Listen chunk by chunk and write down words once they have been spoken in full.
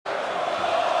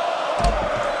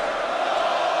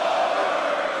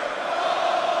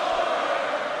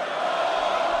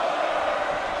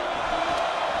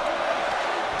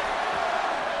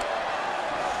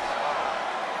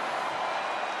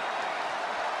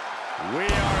We are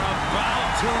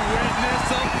about to witness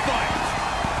a fight.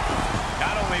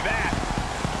 Not only that,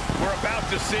 we're about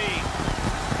to see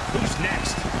who's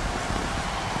next.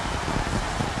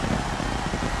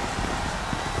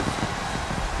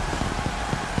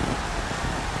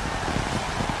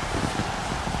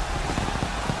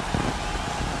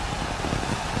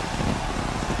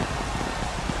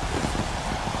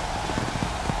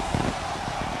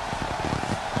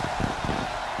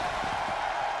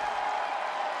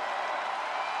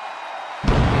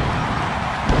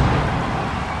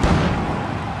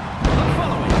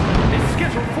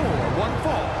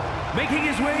 Making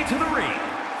his way to the ring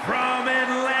from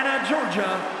Atlanta, Georgia,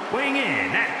 weighing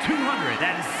in at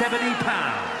 270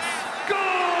 pounds,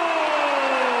 Goldberg!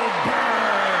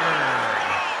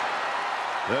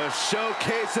 The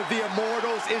showcase of the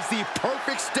Immortals is the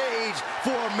perfect stage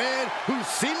for a man who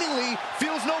seemingly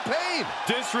feels no pain.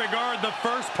 Disregard the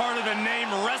first part of the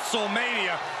name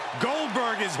WrestleMania.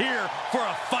 Goldberg is here for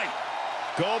a fight.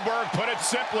 Goldberg put it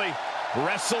simply,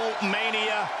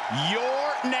 WrestleMania,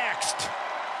 you're next.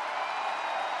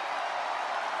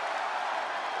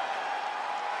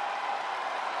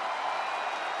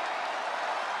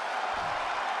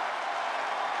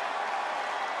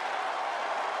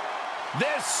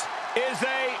 This is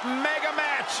a mega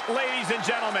match, ladies and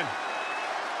gentlemen.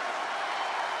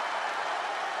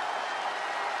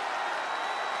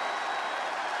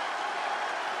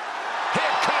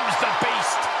 Here comes the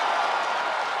beast.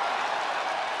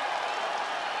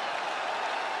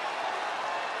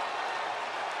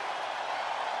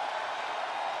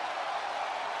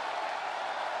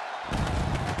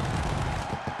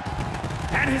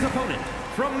 And his opponent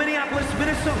from Minneapolis,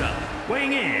 Minnesota,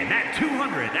 weighing in at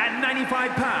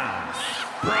 295 pounds,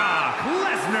 Brock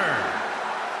Lesnar.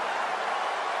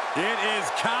 It is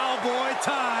cowboy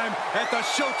time at the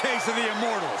showcase of the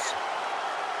Immortals.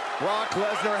 Brock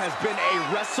Lesnar has been a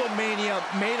WrestleMania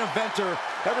main eventer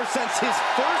ever since his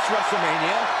first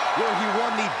WrestleMania, where he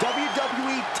won the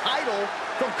WWE title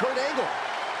from Kurt Angle.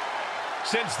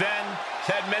 Since then,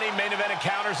 he's had many main event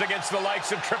encounters against the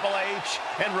likes of Triple H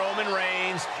and Roman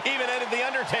Reigns, even ended the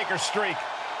Undertaker's streak.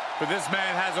 But this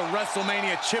man has a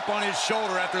WrestleMania chip on his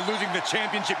shoulder after losing the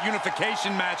championship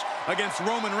unification match against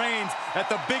Roman Reigns at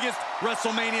the biggest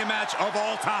WrestleMania match of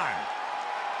all time.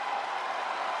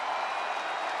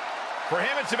 For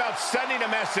him, it's about sending a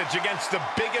message against the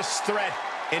biggest threat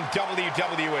in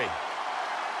WWE.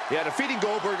 Yeah, defeating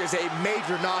Goldberg is a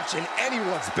major notch in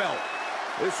anyone's belt.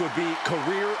 This would be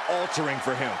career-altering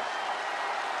for him.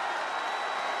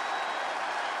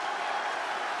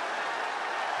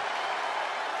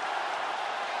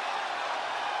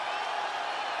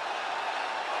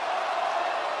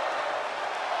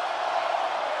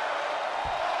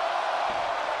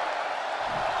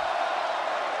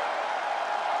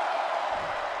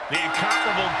 The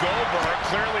incomparable Goldberg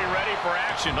clearly ready for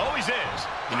action. Always is.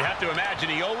 And you have to imagine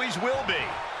he always will be.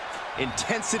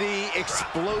 Intensity,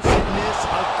 explosiveness,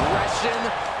 aggression.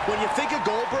 When you think of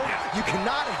Goldberg, you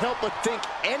cannot help but think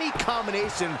any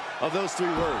combination of those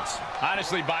three words.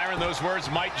 Honestly, Byron, those words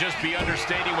might just be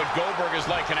understating what Goldberg is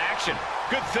like in action.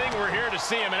 Good thing we're here to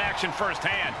see him in action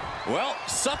firsthand. Well,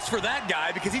 sucks for that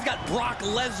guy because he's got Brock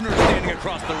Lesnar standing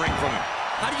across the ring from him.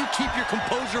 How do you keep your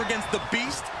composure against the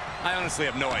Beast? I honestly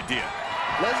have no idea.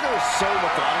 Lesnar is so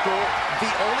methodical.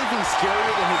 The only thing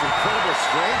scarier than his incredible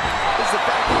strength is the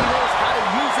fact that he knows how to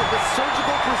use it with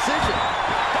surgical precision.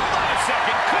 Hold on a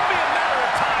second. Could be a matter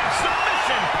of time.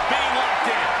 Submission being locked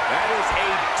in. That is a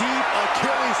deep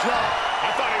Achilles lock. I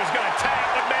thought he was going to tap,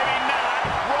 but maybe not.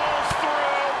 Rolls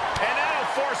through, and that'll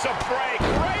force a break.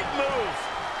 Great move.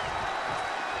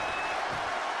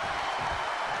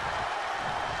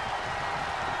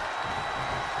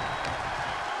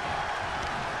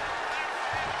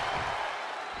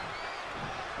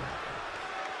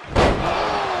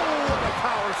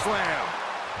 Slam.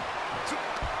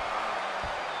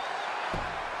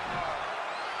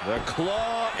 The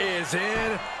claw is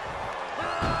in.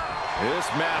 This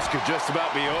match could just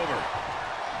about be over.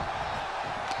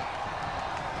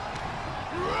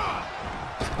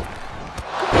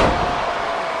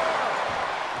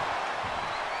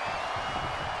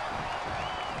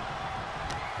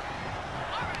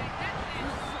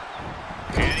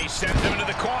 And he sends him into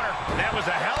the corner. That was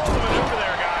a hell of a maneuver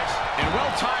there, guys. And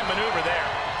well-timed maneuver there.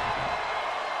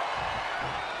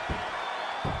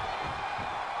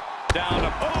 Down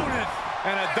opponent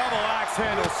and a double axe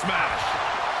handle smash.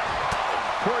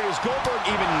 Corey, does Goldberg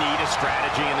even need a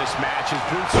strategy in this match? His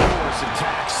brute force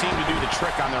attacks seem to do the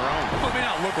trick on their own. Well, it may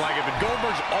not look like it, but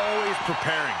Goldberg's always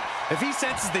preparing. If he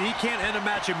senses that he can't end a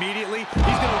match immediately,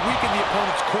 he's going to weaken the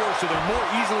opponent's core so they're more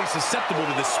easily susceptible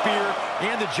to the spear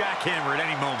and the jackhammer at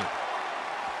any moment.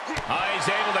 He's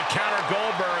able to counter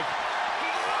Goldberg.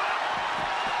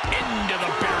 Into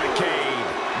the barricade.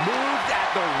 Moved at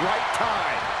the right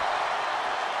time.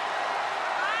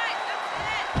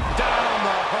 Down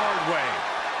the hard way.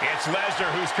 It's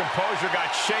Lesnar whose composure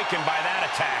got shaken by that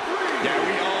attack. Yeah,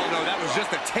 we all know that was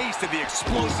just a taste of the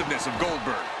explosiveness of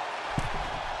Goldberg.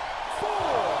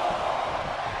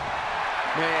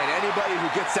 Man, anybody who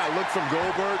gets that look from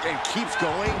Goldberg and keeps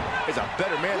going is a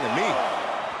better man than me.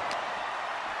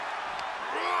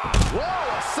 Whoa,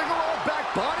 a single old back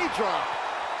body drop.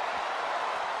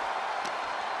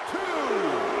 2.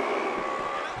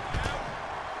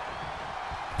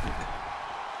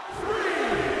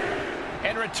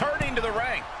 And returning to the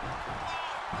ring.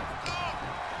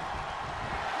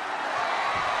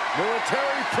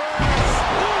 Military press.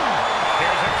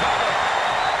 Here's a cover.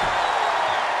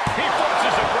 He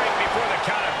forces a break before the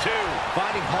count of 2.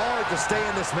 Fighting hard to stay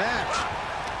in this match.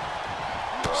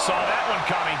 Saw that one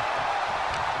coming.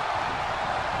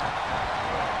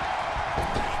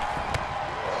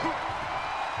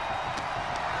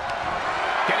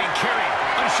 Getting carried.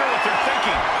 Unsure what they're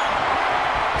thinking.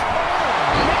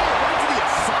 Right to the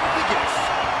esophagus.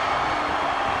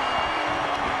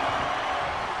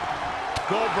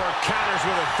 Goldberg counters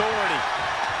with authority.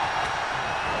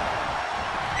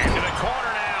 Into the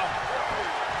corner now.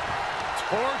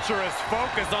 Torturous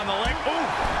focus on the leg. Ooh!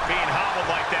 Being hobbled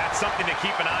like that, something to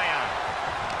keep an eye on.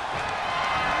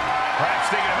 Perhaps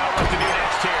thinking about what to do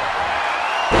next here.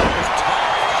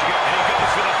 And he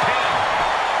goes for the pin.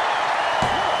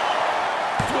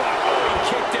 Oh, he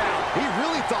kicked out. He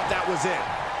really thought that was it.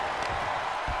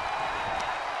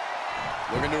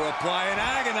 Looking to apply an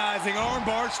agonizing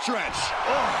armbar stretch.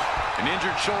 Oh. An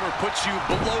injured shoulder puts you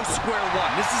below square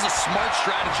one. This is a smart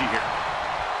strategy here.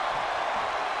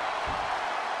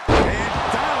 And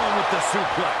down with the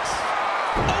suplex.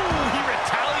 Oh, he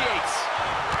retaliates.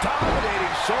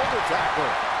 Dominating shoulder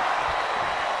tackle.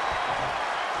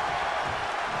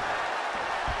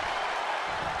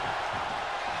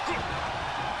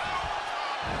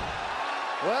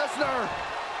 Lesnar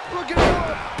looking for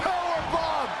a power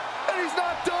bomb, and he's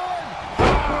not done.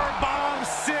 Power bomb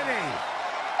city.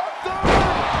 A third.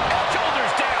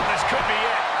 Shoulders down. This could be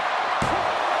it.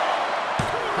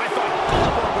 I thought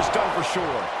Goldberg was done for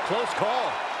sure. Close call.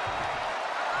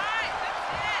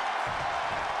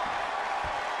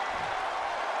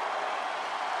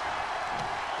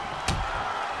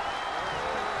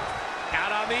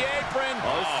 Out on the apron.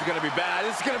 Oh, this is going to be bad.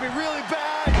 This is going to be really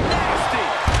bad. Nasty.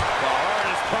 The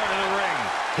hardest part of the ring.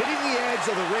 Hitting the edge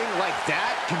of the ring like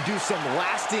that can do some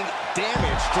lasting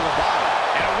damage to the body.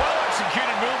 And a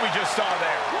well-executed move we just saw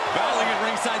there. Battling at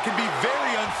ringside can be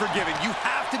very unforgiving. You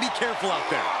have to be careful out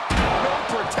there. No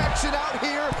protection out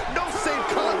here. No safe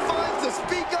confines to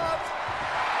speak of.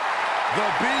 The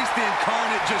Beast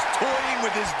incarnate just toying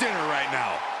with his dinner right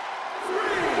now.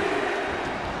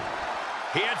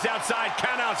 He heads outside.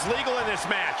 Countouts legal in this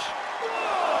match.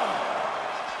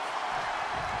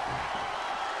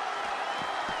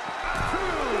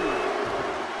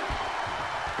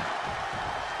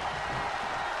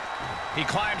 He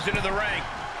climbs into the ring.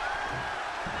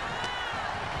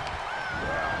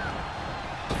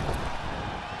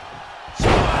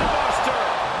 Spinebuster.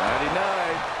 99.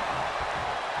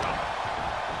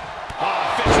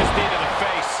 Vicious knee to the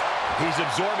face. He's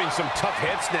absorbing some tough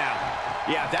hits now.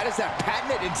 Yeah, that is that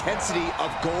patented intensity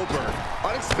of Goldberg.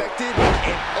 Unexpected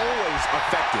and always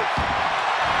effective.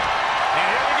 And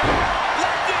here we go.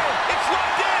 Locked in. It's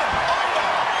locked in. Oh, no.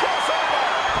 Crossover.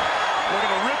 We're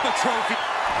going to rip the trophy.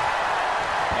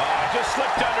 Just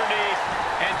slipped underneath.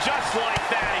 And just like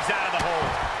that, he's out of the hold.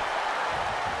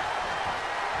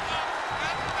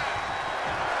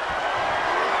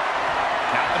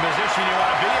 Not the position you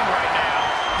want to be in right now.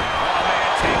 Oh, man,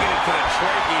 taking it to the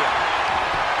trachea.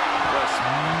 Just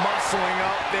muscling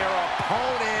up their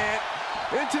opponent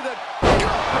into the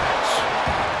gut-wrench.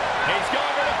 He's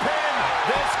going for the pin.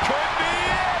 This could be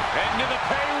it. Into the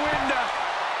pay window.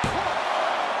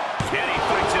 And he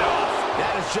fights it off.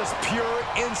 That is just pure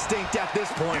instinct at this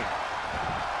point.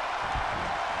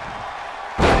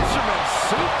 Fisherman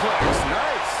suplex,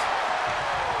 nice.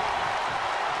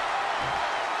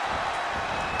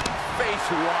 Face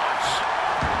wash.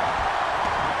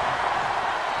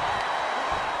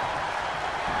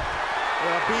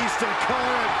 The Beast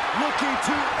incarnate looking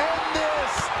to end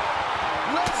this.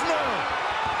 Lesnar.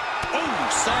 Oh,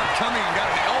 saw it coming and got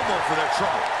an elbow for their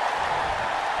trouble.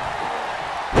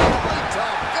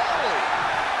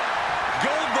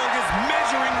 Goldberg is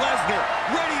measuring Lesnar,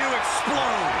 ready to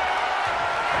explode.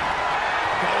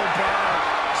 Goldberg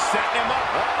setting him up.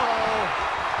 Uh-oh.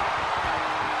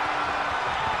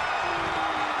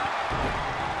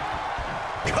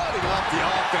 Cutting off the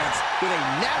offense with a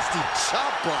nasty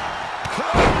chop block.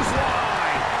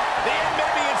 Clothesline. The end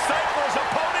may be in sight for his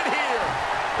opponent here.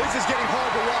 This is getting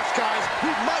hard to watch, guys.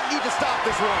 We might need to stop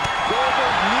this one.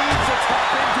 Goldberg needs to tap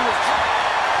into his chop.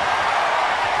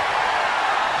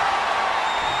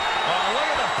 Oh, look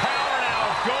at the power now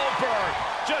of Goldberg.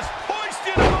 Just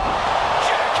hoisted him up.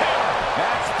 Jackhammer.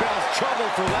 That spells trouble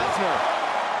for Lesnar.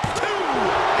 Two.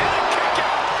 And a kick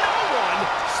out. No one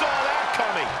saw that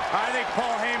coming. I think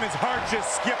Paul Heyman's heart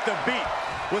just skipped a beat.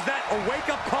 Was that a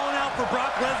wake-up call now for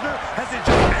Brock Lesnar? Has it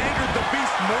just angered the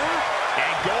beast more?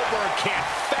 And Goldberg can't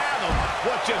fathom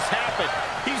what just happened.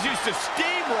 He's used to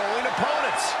steamrolling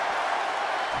opponents.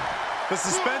 The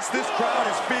suspense this crowd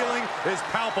is feeling is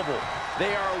palpable.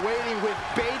 They are waiting with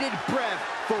bated breath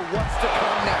for what's to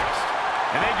come next.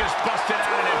 And they just busted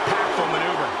out an impactful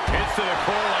maneuver. Hits to the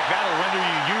core like that'll render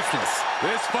you useless.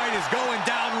 This fight is going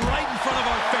down right in front of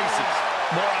our faces.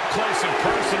 More up close and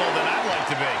personal than I'd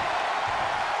like to be.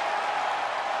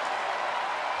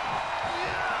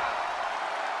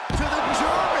 To the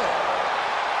German.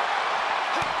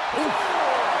 Oof.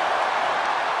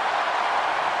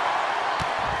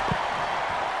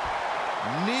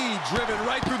 Knee driven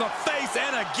right through the face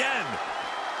and again.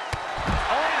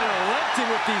 Unrelenting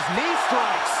with these knee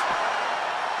strikes.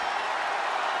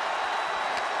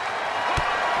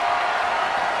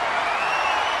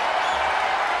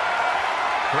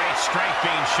 Great strength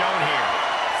being shown here.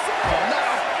 Oh,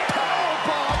 now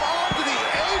powerbomb onto the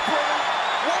apron.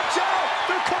 Watch out!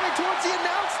 They're coming towards the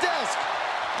announce desk.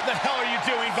 What the hell are you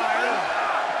doing, Byron?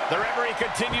 The referee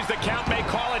continues the count, may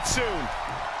call it soon.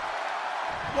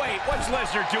 Wait, what's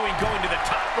Lesnar doing going to the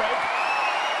top rope?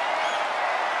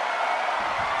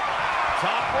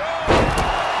 Top rope.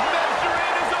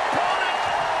 Measuring his opponent.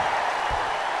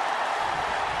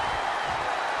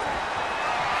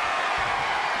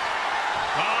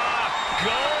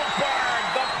 Goldberg,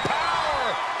 the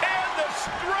power and the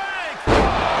strength.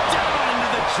 Down into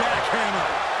the jackhammer.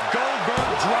 Goldberg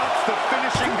drops the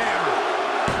finishing hammer.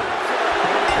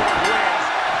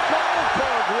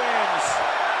 Goldberg wins.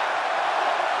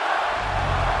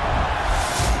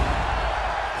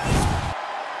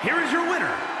 Here is your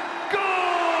winner, Goldberg!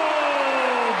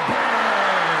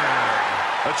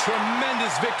 A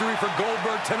tremendous victory for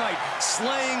Goldberg tonight,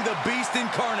 slaying the beast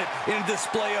incarnate in a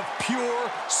display of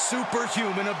pure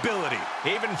superhuman ability.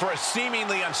 Even for a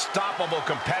seemingly unstoppable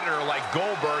competitor like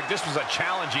Goldberg, this was a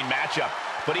challenging matchup,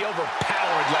 but he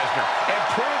overpowered Lesnar and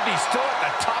proved he's still at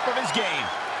the top of his game.